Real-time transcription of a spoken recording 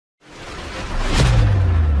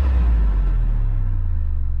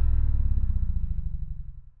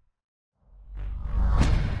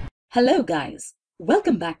Hello guys,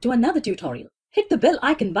 welcome back to another tutorial. Hit the bell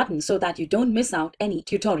icon button so that you don't miss out any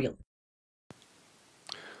tutorial.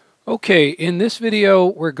 Okay, in this video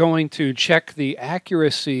we're going to check the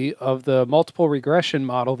accuracy of the multiple regression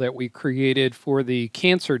model that we created for the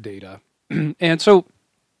cancer data. And so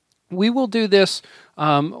we will do this,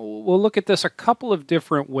 we'll look at this a couple of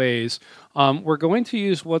different ways. We're going to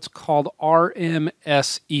use what's called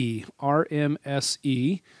RMSE.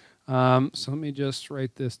 RMSE. So let me just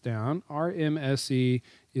write this down. RMSE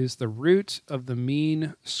is the root of the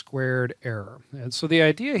mean squared error. And so the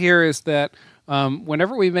idea here is that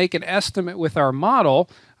whenever we make an estimate with our model,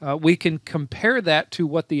 we can compare that to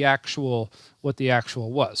what the actual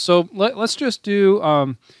was. So let's just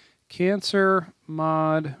do cancer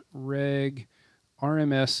mod reg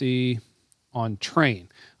RMSE on train.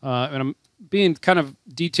 And I'm being kind of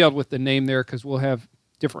detailed with the name there because we'll have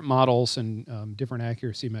different models and different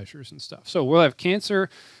accuracy measures and stuff. So we'll have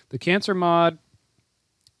the cancer model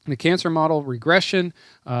regression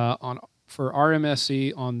for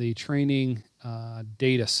RMSE on the training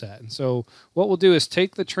data set. And so what we'll do is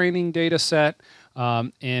take the training data set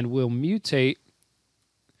and we'll mutate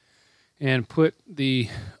and put the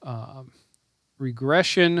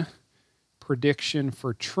regression prediction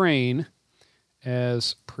for train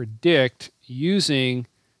as predict using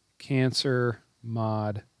cancer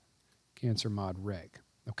mod reg.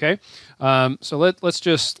 Okay, so let's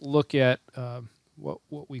just look at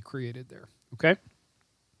what we created there. Okay,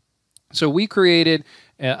 so we created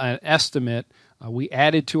an estimate. We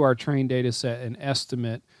added to our train data set an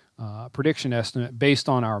estimate, prediction estimate based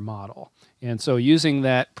on our model. And so using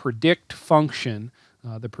that predict function,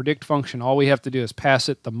 the predict function, all we have to do is pass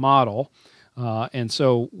it the model. And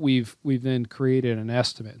so we've then created an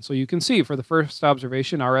estimate. So you can see for the first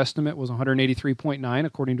observation, our estimate was 183.9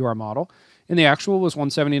 according to our model, and the actual was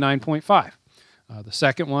 179.5. The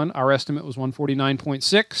second one, our estimate was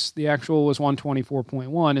 149.6, the actual was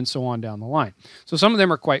 124.1, and so on down the line. So some of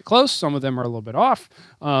them are quite close, some of them are a little bit off,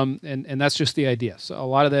 and that's just the idea. So a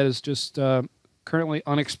lot of that is just currently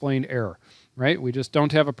unexplained error. Right? We just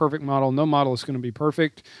don't have a perfect model. No model is going to be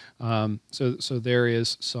perfect. So there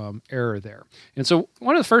is some error there. And so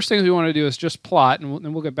one of the first things we want to do is just plot,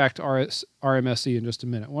 and we'll get back to RMSE in just a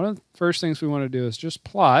minute. One of the first things we want to do is just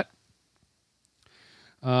plot.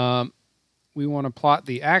 We want to plot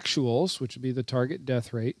the actuals, which would be the target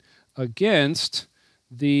death rate, against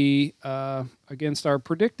against our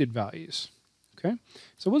predicted values. Okay?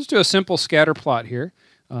 So we'll just do a simple scatter plot here.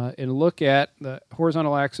 And look at the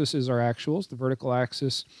horizontal axis is our actuals, the vertical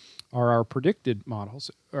axis are our predicted models,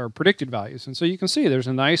 or predicted values. And so you can see there's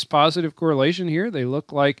a nice positive correlation here. They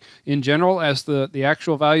look like, in general, as the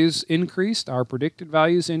actual values increased, our predicted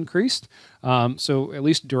values increased. So at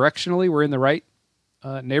least directionally, we're in the right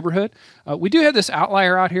neighborhood. We do have this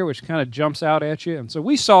outlier out here, which kind of jumps out at you. And so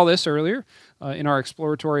we saw this earlier in our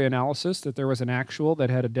exploratory analysis, that there was an actual that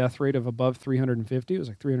had a death rate of above 350. It was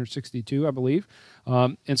like 362, I believe.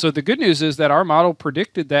 And so the good news is that our model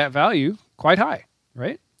predicted that value quite high,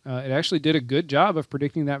 right? It actually did a good job of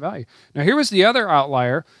predicting that value. Now here was the other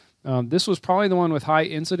outlier. This was probably the one with high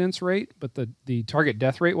incidence rate, but the target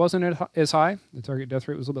death rate wasn't as high. The target death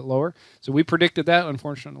rate was a little bit lower. So we predicted that,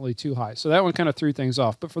 unfortunately, too high. So that one kind of threw things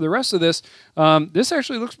off. But for the rest of this, this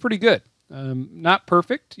actually looks pretty good. Not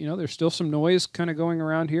perfect. You know, there's still some noise kind of going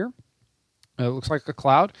around here. It looks like a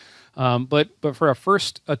cloud. But for a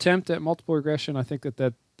first attempt at multiple regression, I think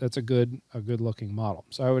that's a good looking model.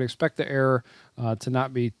 So I would expect the error to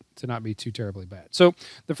not be too terribly bad. So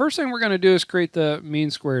the first thing we're going to do is create the mean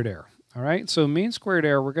squared error. All right. So mean squared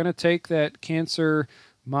error, we're going to take that cancer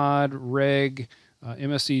mod reg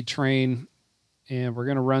MSE train, and we're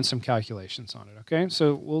going to run some calculations on it. Okay.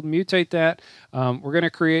 So we'll mutate that. We're going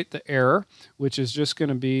to create the error, which is just going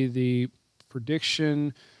to be the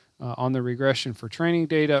prediction on the regression for training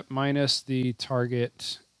data minus the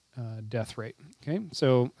target death rate. Okay,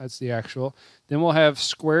 so that's the actual. Then we'll have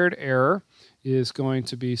squared error is going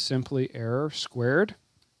to be simply error squared.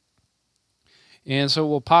 And so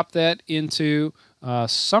we'll pop that into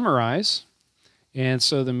summarize. And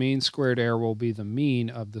so the mean squared error will be the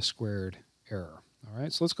mean of the squared error. All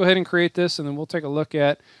right, so let's go ahead and create this, and then we'll take a look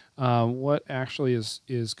at what actually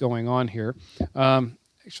is going on here.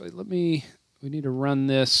 Actually, we need to run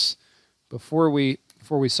this before we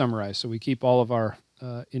summarize, so we keep all of our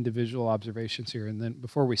individual observations here, and then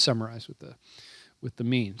before we summarize with the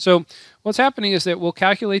mean. So what's happening is that we'll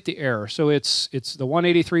calculate the error. So it's the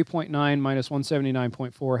 183.9 minus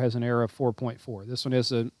 179.4 has an error of 4.4. This one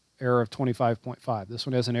has an error of 25.5. This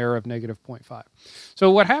one has an error of negative 0.5.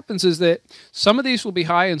 So what happens is that some of these will be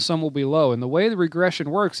high and some will be low. And the way the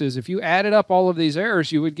regression works is if you added up all of these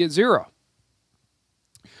errors, you would get 0.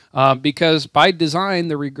 Because by design,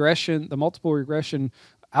 the multiple regression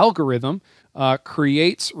algorithm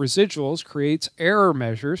creates residuals, creates error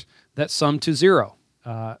measures that sum to 0.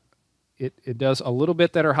 It does a little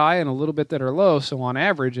bit that are high and a little bit that are low, so on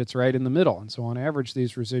average, it's right in the middle. And so on average,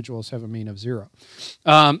 these residuals have a mean of 0.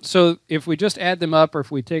 So if we just add them up, or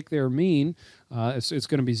if we take their mean, it's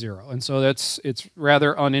going to be 0. And so it's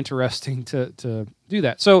rather uninteresting to do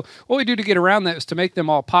that. So what we do to get around that is to make them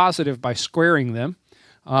all positive by squaring them.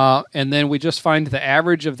 And then we just find the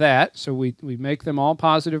average of that. So we make them all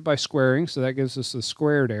positive by squaring, so that gives us the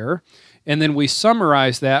squared error. And then we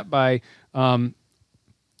summarize that by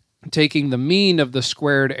taking the mean of the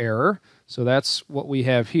squared error. So that's what we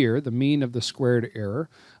have here, the mean of the squared error.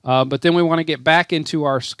 But then we want to get back into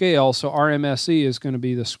our scale, so RMSE is going to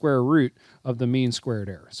be the square root of the mean squared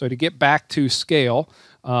error. So to get back to scale,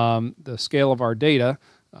 the scale of our data,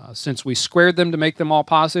 since we squared them to make them all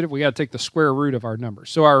positive, we got to take the square root of our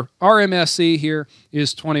numbers. So our RMSE here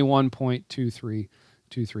is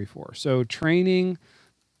 21.23234. So training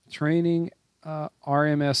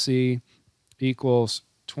RMSE equals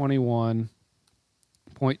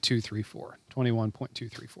 21.234.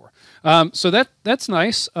 21.234. So that's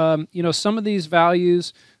nice. You know, some of these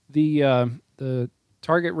values, the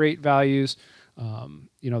target rate values,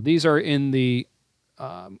 you know, these are in the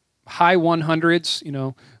high 100s, you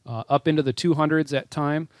know, up into the 200s at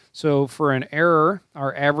time. So for an error,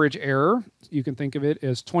 our average error, you can think of it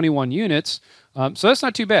as 21 units. So that's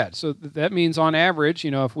not too bad. So that means on average,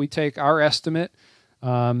 you know, if we take our estimate,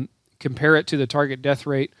 compare it to the target death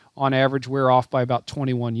rate, on average, we're off by about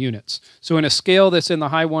 21 units. So in a scale that's in the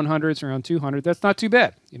high 100s, around 200, that's not too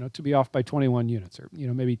bad, you know, to be off by 21 units, or, you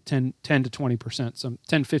know, maybe 10 to 20%, some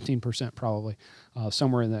 10, 15% probably,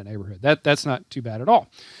 somewhere in that neighborhood. That's not too bad at all.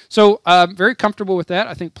 So very comfortable with that.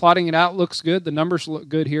 I think plotting it out looks good. The numbers look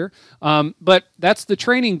good here. But that's the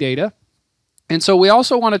training data. And so we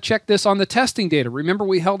also want to check this on the testing data. Remember,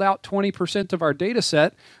 we held out 20% of our data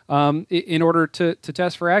set in order to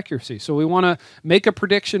test for accuracy. So we want to make a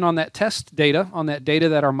prediction on that test data, on that data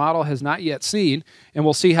that our model has not yet seen, and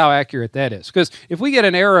we'll see how accurate that is. Because if we get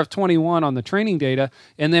an error of 21 on the training data,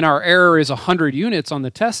 and then our error is 100 units on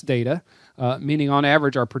the test data, meaning on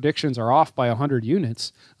average our predictions are off by 100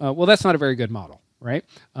 units, well, that's not a very good model. Right?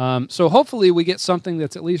 So hopefully we get something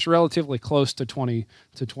that's at least relatively close to 20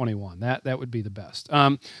 to 21. That would be the best.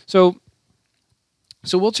 So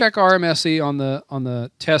we'll check RMSE on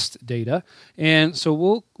the test data, and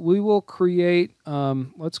so we will create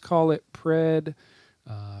let's call it pred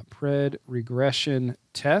regression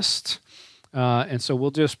test, and so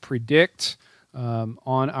we'll just predict on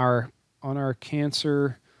our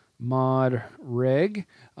cancer mod reg,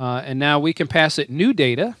 and now we can pass it new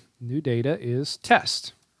data. New data is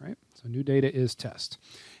test, right? So new data is test.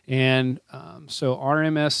 And so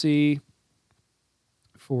RMSE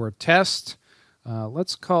for test,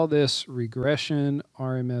 let's call this regression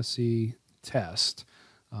RMSE test,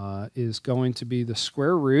 is going to be the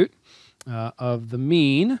square root of the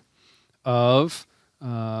mean of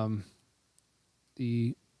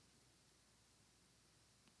the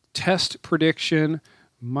test prediction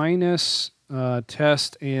minus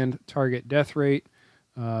test and target death rate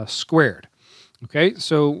squared. Okay,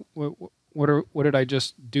 so what did I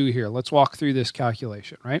just do here? Let's walk through this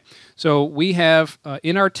calculation, right? So we have,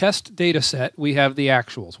 in our test data set, we have the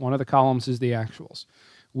actuals. One of the columns is the actuals.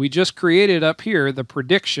 We just created up here the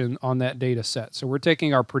prediction on that data set. So we're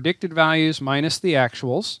taking our predicted values minus the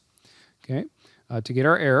actuals, okay, to get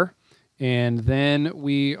our error. And then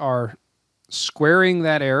we are squaring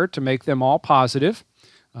that error to make them all positive,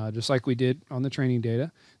 just like we did on the training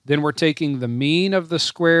data. Then we're taking the mean of the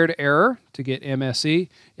squared error to get MSE,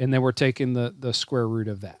 and then we're taking the square root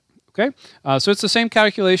of that. Okay, so it's the same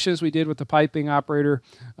calculation as we did with the piping operator.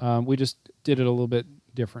 We just did it a little bit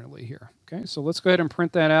differently here. Okay, so let's go ahead and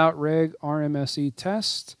print that out. Reg RMSE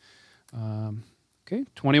test. Okay,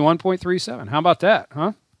 21.37. How about that,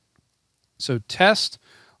 huh? So test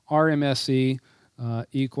RMSE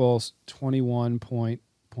equals 21.37.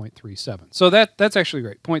 So that's actually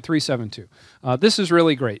great, 0.372. This is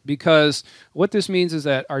really great because what this means is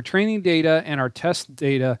that our training data and our test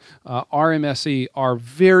data, RMSE, are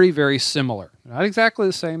very, very similar. Not exactly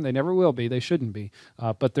the same. They never will be. They shouldn't be.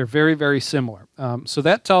 But they're very, very similar. So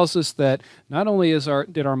that tells us that not only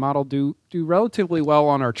did our model do relatively well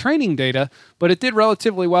on our training data, but it did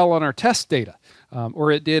relatively well on our test data.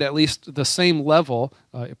 or it did at least the same level,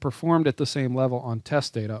 it performed at the same level on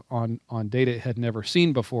test data, on data it had never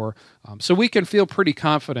seen before. So we can feel pretty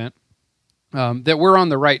confident that we're on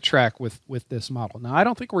the right track with this model. Now, I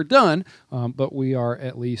don't think we're done, but we are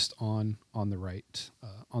at least on the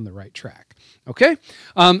right track. Okay,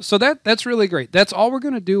 so that's really great. That's all we're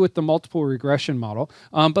going to do with the multiple regression model.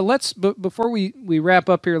 But before we wrap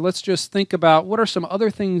up here, let's just think about what are some other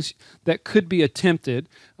things that could be attempted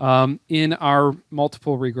in our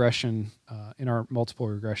multiple regression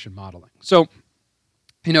modeling. So,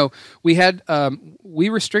 you know, we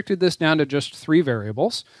restricted this down to just 3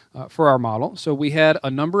 variables for our model. So we had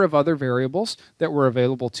a number of other variables that were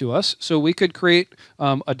available to us. So we could create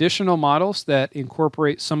additional models that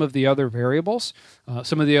incorporate some of the other variables,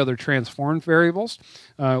 some of the other transformed variables.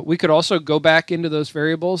 We could also go back into those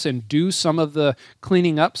variables and do some of the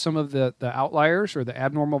cleaning up some of the outliers or the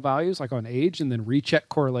abnormal values, like on age, and then recheck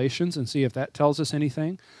correlations and see if that tells us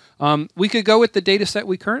anything. We could go with the data set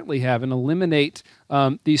we currently have and eliminate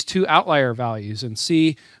these 2 outlier values and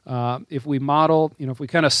see if we model, if we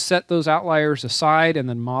kind of set those outliers aside and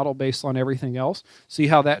then model based on everything else, see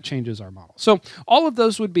how that changes our model. So all of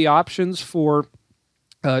those would be options for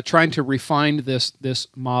trying to refine this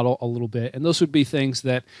model a little bit, and those would be things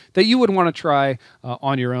that you would want to try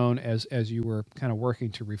on your own as you were kind of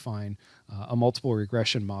working to refine a multiple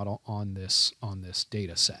regression model on this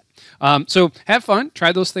data set. So have fun,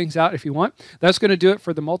 try those things out if you want. That's going to do it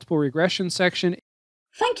for the multiple regression section.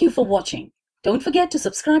 Thank you for watching. Don't forget to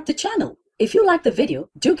subscribe to the channel. If you like the video,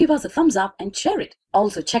 do give us a thumbs up and share it.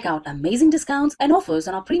 Also check out amazing discounts and offers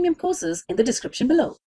on our premium courses in the description below.